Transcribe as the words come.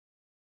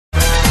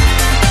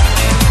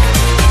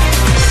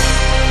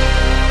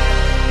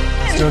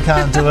still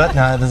can't do it.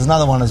 No, there's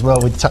another one as well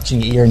with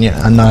touching your ear and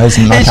your nose,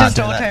 and I can't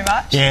do that. Too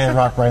much. Yeah,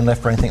 right brain,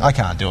 left brain thing. I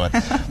can't do it.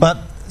 But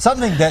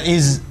something that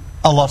is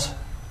a lot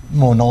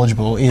more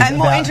knowledgeable is and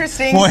more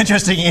interesting. More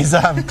interesting is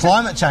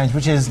climate change,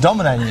 which is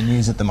dominating the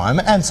news at the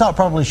moment, and so it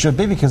probably should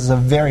be because it's a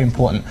very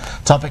important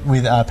topic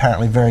with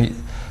apparently very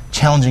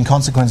challenging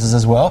consequences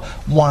as well.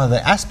 One of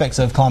the aspects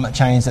of climate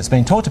change that's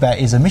been talked about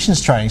is emissions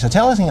trading. So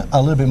tell us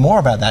a little bit more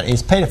about that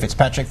is Peter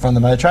Fitzpatrick from the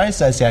Motor Trade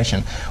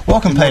Association.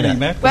 Welcome, Peter. Morning,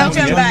 Matt.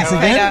 Welcome back, Peter.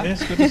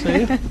 Yes, good to see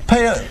you.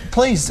 Peter,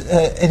 please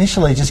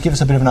initially just give us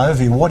a bit of an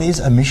overview. What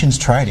is emissions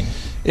trading?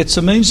 It's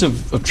a means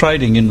of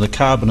trading in the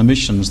carbon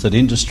emissions that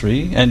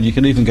industry, and you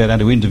can even go down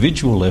to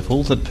individual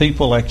level, that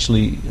people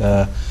actually,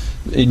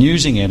 in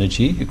using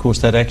energy, of course,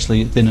 that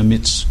actually then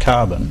emits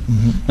carbon.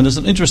 And there's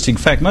an interesting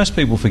fact, most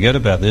people forget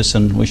about this,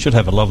 and we should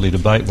have a lovely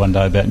debate one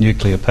day about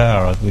nuclear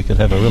power. We could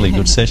have a really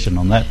good session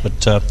on that.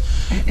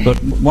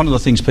 But one of the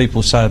things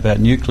people say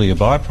about nuclear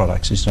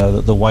byproducts is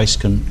that the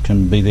waste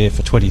can be there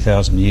for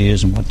 20,000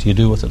 years, and what do you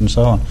do with it, and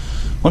so on.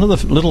 One of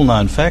the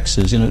little-known facts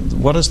is,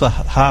 what is the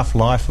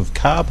half-life of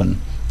carbon?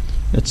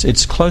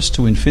 It's close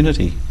to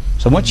infinity.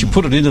 So once you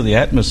put it into the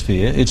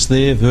atmosphere, it's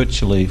there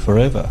virtually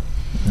forever.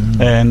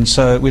 And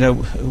so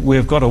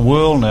we've got a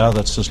world now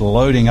that's just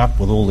loading up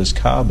with all this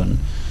carbon,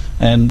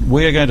 and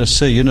we're going to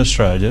see in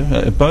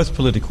Australia, both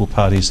political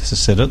parties have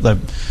said it, they're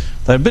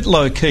a bit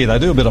low-key, they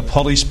do a bit of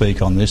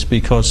polly-speak on this,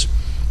 because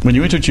when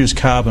you introduce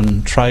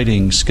carbon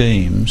trading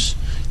schemes,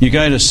 you're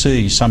going to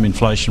see some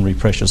inflationary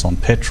pressures on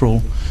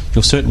petrol.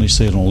 You'll certainly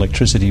see it on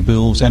electricity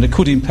bills, and it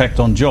could impact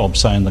on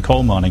jobs, say in the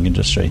coal mining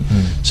industry.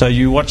 So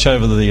you watch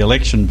over the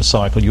election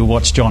cycle, you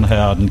watch John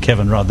Howard and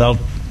Kevin Rudd,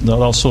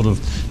 they'll sort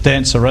of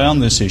dance around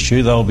this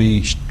issue. They'll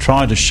be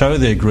trying to show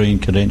their green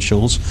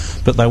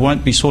credentials, but they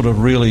won't be sort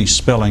of really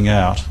spelling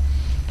out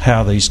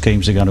how these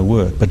schemes are going to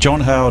work. But John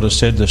Howard has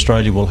said that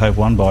Australia will have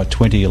one by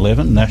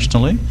 2011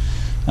 nationally.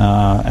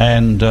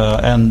 And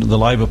the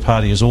Labor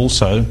Party is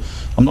also,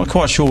 I'm not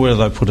quite sure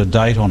whether they put a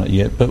date on it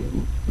yet, but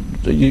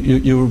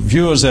your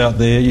viewers out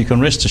there, you can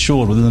rest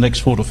assured within the next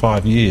 4 to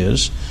 5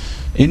 years,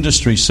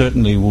 industry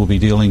certainly will be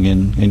dealing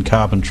in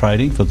carbon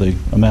trading for the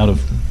amount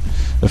of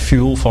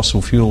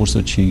fossil fuels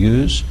that you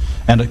use,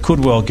 and it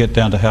could well get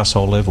down to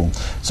household level.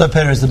 So,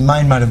 Peter, is the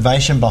main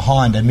motivation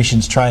behind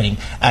emissions trading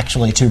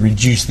actually to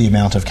reduce the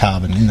amount of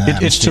carbon in the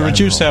atmosphere? It's to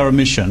reduce our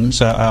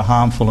emissions, our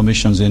harmful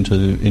emissions into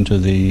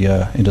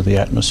the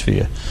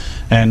atmosphere,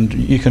 and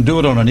you can do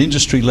it on an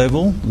industry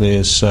level.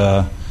 There's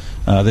a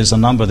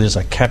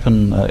cap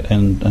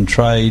and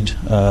trade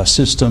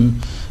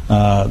system.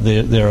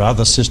 There are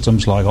other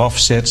systems like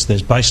offsets,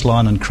 there's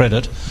baseline and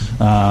credit.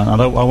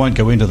 I won't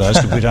go into those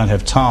because we don't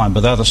have time,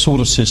 but they're the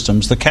sort of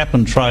systems. The cap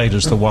and trade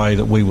is the way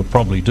that we would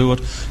probably do it,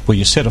 where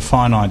you set a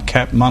finite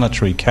cap,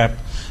 monetary cap,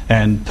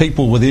 and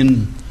people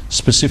within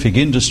specific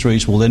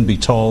industries will then be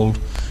told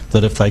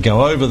that if they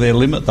go over their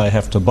limit they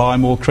have to buy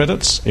more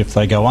credits. If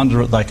they go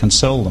under it they can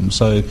sell them.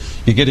 So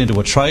you get into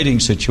a trading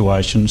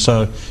situation.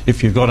 So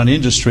if you've got an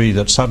industry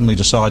that suddenly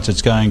decides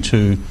it's going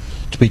to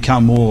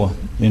become more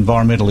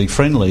environmentally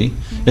friendly,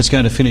 it's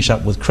going to finish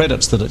up with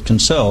credits that it can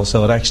sell,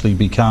 so it actually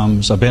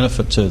becomes a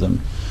benefit to them.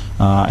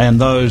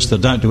 And those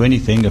that don't do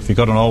anything, if you've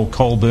got an old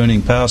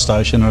coal-burning power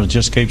station and it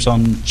just keeps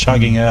on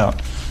chugging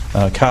out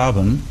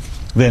carbon,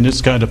 then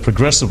it's going to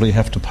progressively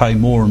have to pay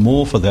more and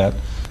more for that.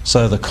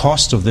 So the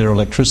cost of their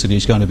electricity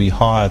is going to be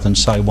higher than,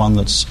 say, one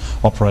that's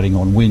operating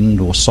on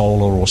wind or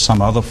solar or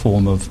some other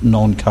form of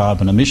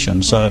non-carbon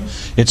emission. So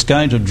it's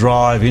going to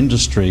drive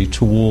industry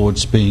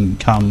towards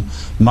become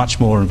much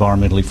more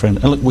environmentally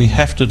friendly. And look, we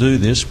have to do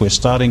this. We're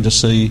starting to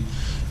see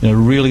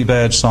really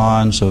bad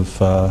signs of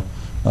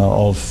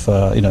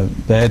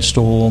bad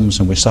storms,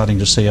 and we're starting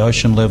to see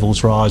ocean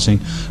levels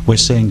rising. We're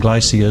seeing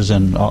glaciers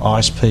and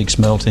ice peaks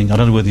melting. I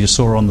don't know whether you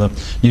saw on the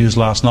news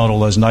last night all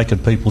those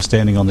naked people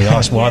standing on the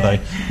ice, why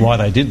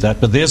they did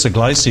that. But there's a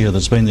glacier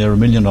that's been there a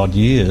million odd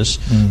years,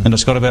 and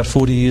it's got about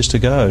 40 years to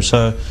go.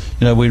 So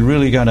we're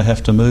really going to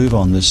have to move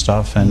on this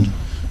stuff, and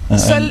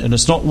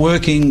it's not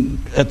working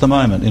at the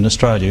moment in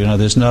Australia.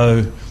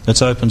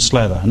 It's open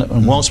slather,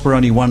 and whilst we're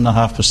only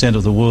 1.5%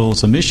 of the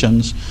world's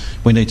emissions,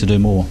 we need to do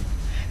more.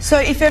 So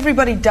if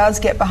everybody does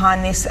get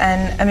behind this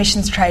and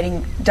emissions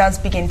trading does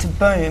begin to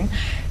boom,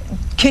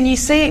 can you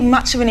see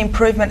much of an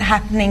improvement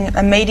happening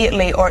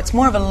immediately, or it's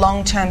more of a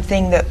long-term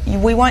thing that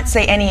we won't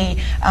see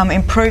any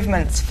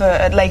improvements for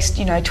at least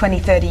 20,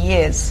 30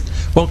 years?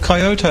 Well,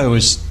 Kyoto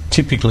is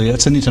typically,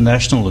 it's an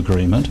international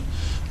agreement.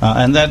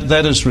 And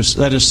that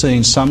has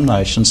seen some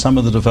nations, some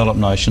of the developed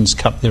nations,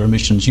 cut their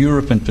emissions,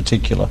 Europe in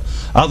particular.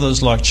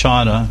 Others, like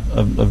China,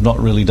 have not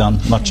really done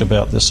much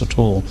about this at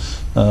all.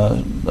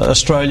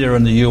 Australia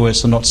and the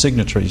US are not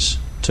signatories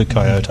to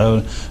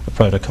Kyoto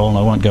Protocol, and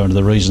I won't go into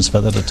the reasons for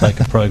that. It'll take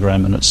a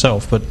program in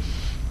itself.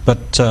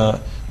 But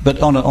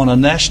on a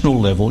national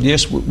level,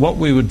 yes, what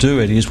we would do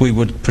is we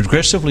would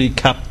progressively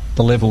cut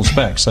the levels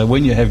back. So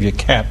when you have your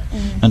cap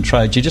and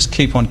trade, you just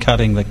keep on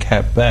cutting the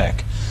cap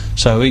back.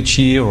 So each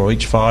year or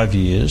each 5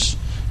 years,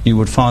 you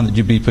would find that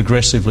you'd be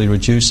progressively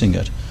reducing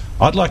it.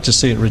 I'd like to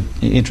see it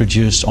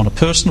introduced on a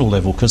personal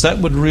level, because that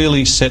would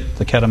really set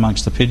the cat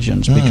amongst the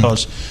pigeons,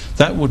 because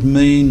that would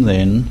mean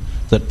then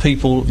that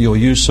people, your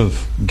use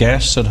of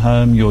gas at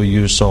home, your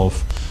use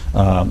of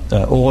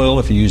oil,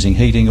 if you're using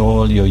heating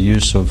oil, your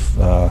use of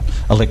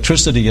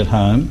electricity at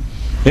home,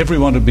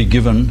 everyone would be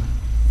given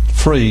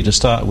free to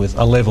start with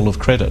a level of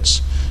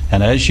credits.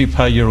 And as you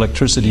pay your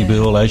electricity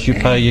bill, as you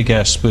pay your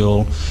gas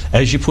bill,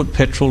 as you put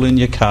petrol in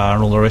your car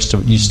and all the rest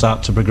of it, you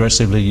start to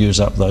progressively use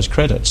up those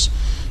credits.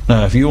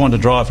 Now, if you want to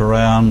drive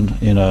around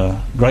in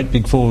a great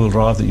big four-wheel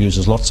drive that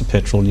uses lots of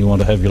petrol and you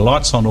want to have your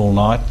lights on all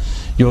night,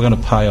 you're going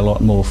to pay a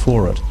lot more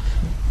for it.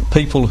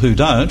 People who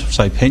don't,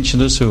 say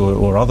pensioners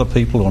or other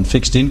people on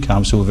fixed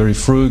incomes who are very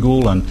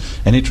frugal and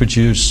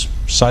introduce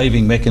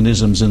saving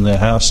mechanisms in their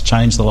house,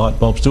 change the light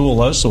bulbs, do all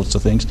those sorts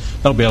of things,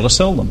 they'll be able to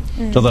sell them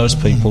to those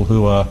people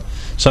who are...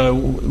 So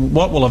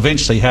what will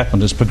eventually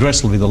happen is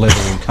progressively the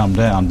level will come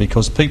down,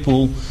 because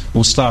people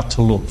will start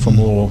to look for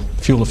more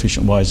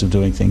fuel-efficient ways of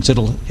doing things.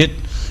 It'll hit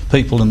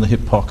people in the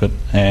hip pocket,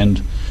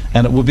 and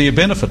it will be a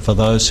benefit for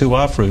those who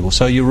are frugal.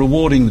 So you're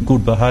rewarding the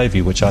good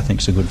behaviour, which I think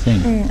is a good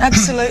thing.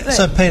 Absolutely.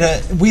 So, Peter,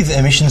 with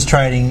emissions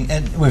trading,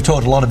 and we've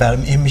talked a lot about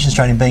emissions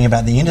trading being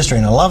about the industry,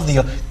 and I love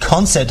the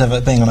concept of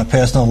it being on a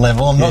personal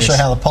level. I'm not sure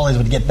how the pollies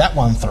would get that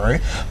one through,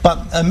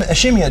 but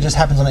assuming it just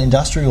happens on an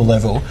industrial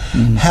level,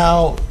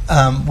 how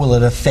will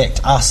it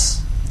affect us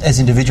as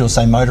individuals,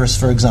 say motorists,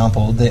 for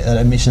example, the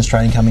emissions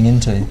trading coming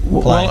into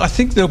play? Well, I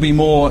think there'll be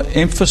more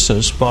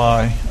emphasis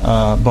by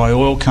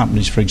oil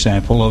companies, for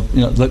example,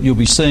 of that you'll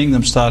be seeing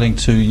them starting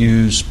to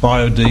use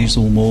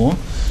biodiesel more.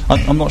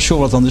 I'm not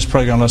sure whether on this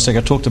program last week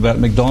I talked about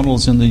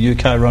McDonald's in the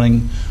UK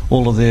running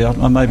all of their.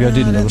 Maybe I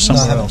didn't. It was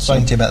somewhere else. I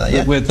haven't spoken to you about that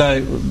yet.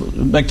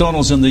 Where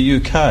McDonald's in the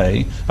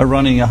UK are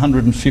running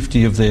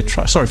 150 of their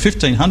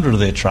 1,500 of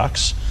their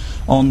trucks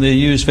on their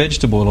used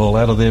vegetable oil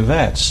out of their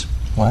vats.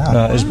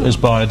 Wow. As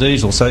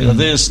biodiesel. So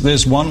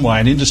there's one way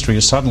an industry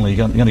is suddenly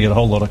going to get a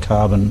whole lot of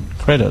carbon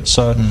credit.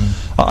 So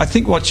I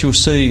think what you'll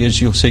see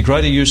is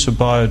greater use of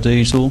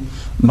biodiesel,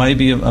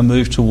 maybe a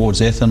move towards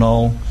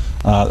ethanol.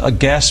 A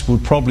gas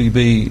would probably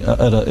be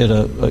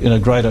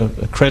at greater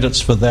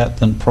credits for that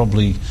than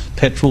probably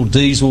petrol.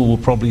 Diesel will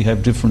probably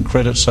have different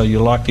credits, so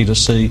you're likely to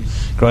see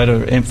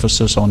greater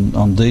emphasis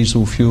on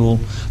diesel fuel.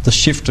 The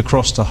shift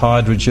across to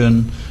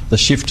hydrogen, the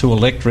shift to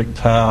electric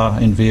power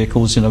in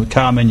vehicles.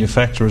 Car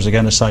manufacturers are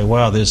going to say,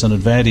 wow, there's an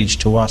advantage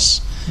to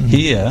us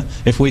here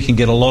if we can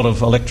get a lot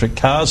of electric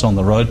cars on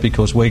the road,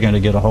 because we're going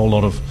to get a whole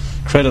lot of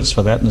credits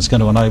for that, and it's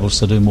going to enable us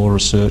to do more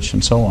research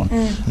and so on.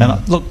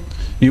 And look,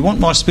 you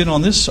want my spin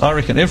on this? I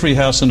reckon every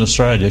house in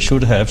Australia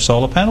should have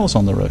solar panels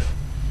on the roof,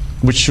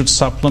 which should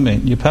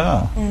supplement your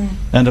power.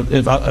 And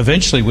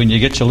eventually, when you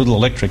get your little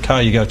electric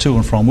car, you go to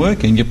and from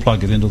work and you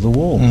plug it into the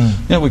wall.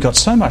 We've got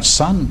so much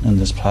sun in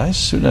this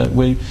place.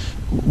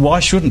 Why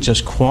shouldn't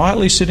just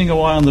quietly sitting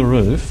away on the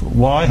roof?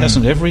 Why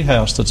hasn't every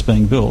house that's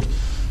being built?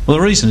 Well,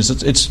 the reason is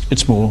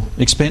it's more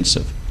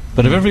expensive.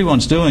 But if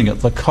everyone's doing it,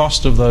 the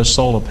cost of those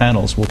solar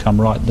panels will come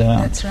right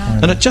down. That's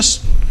right.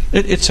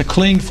 And it's a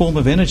clean form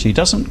of energy. It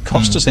doesn't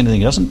cost us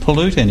anything. It doesn't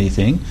pollute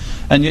anything.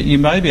 And yet you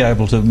may be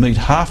able to meet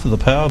half of the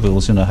power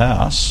bills in a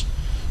house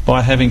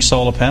by having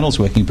solar panels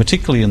working,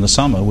 particularly in the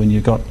summer when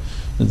you've got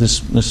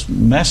this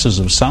masses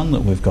of sun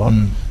that we've got.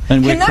 And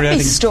can that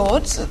be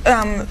stored?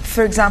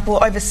 For example,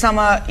 over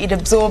summer it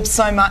absorbs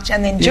so much,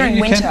 and then during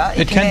winter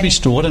it can be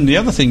stored. And the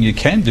other thing you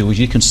can do is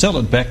you can sell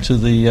it back to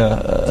the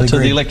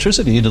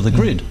electricity, into the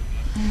grid.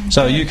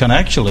 So you can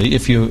actually,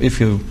 if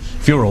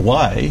you're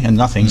away and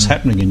nothing's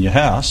happening in your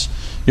house,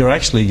 you're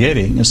actually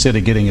getting, instead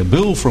of getting a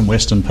bill from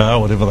Western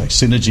Power, whatever, like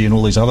Synergy and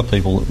all these other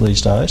people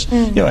these days,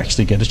 you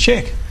actually get a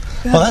cheque.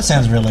 Well, that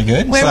sounds really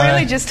good. We're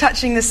really just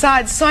touching the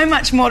sides. So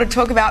much more to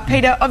talk about.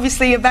 Peter,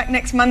 obviously you're back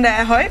next Monday,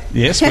 I hope.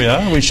 Yes, we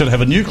are. We should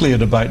have a nuclear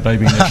debate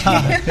maybe next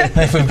Monday.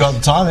 If we've got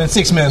the time. In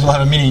 6 minutes we'll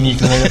have a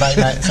mini-nuclear debate,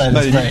 mate. So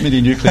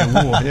mini-nuclear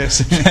war,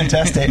 yes.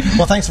 Fantastic.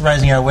 Well, thanks for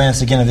raising our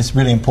awareness again of this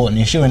really important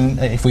issue. And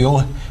if we all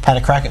had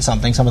a crack at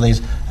something, some of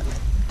these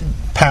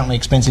apparently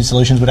expensive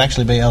solutions would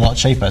actually be a lot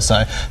cheaper.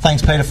 So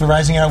thanks, Peter, for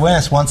raising our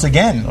awareness once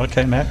again.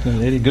 Okay, Matt.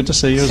 Eddie, good to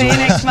see you as well.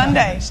 See you next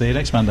Monday. See you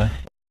next Monday.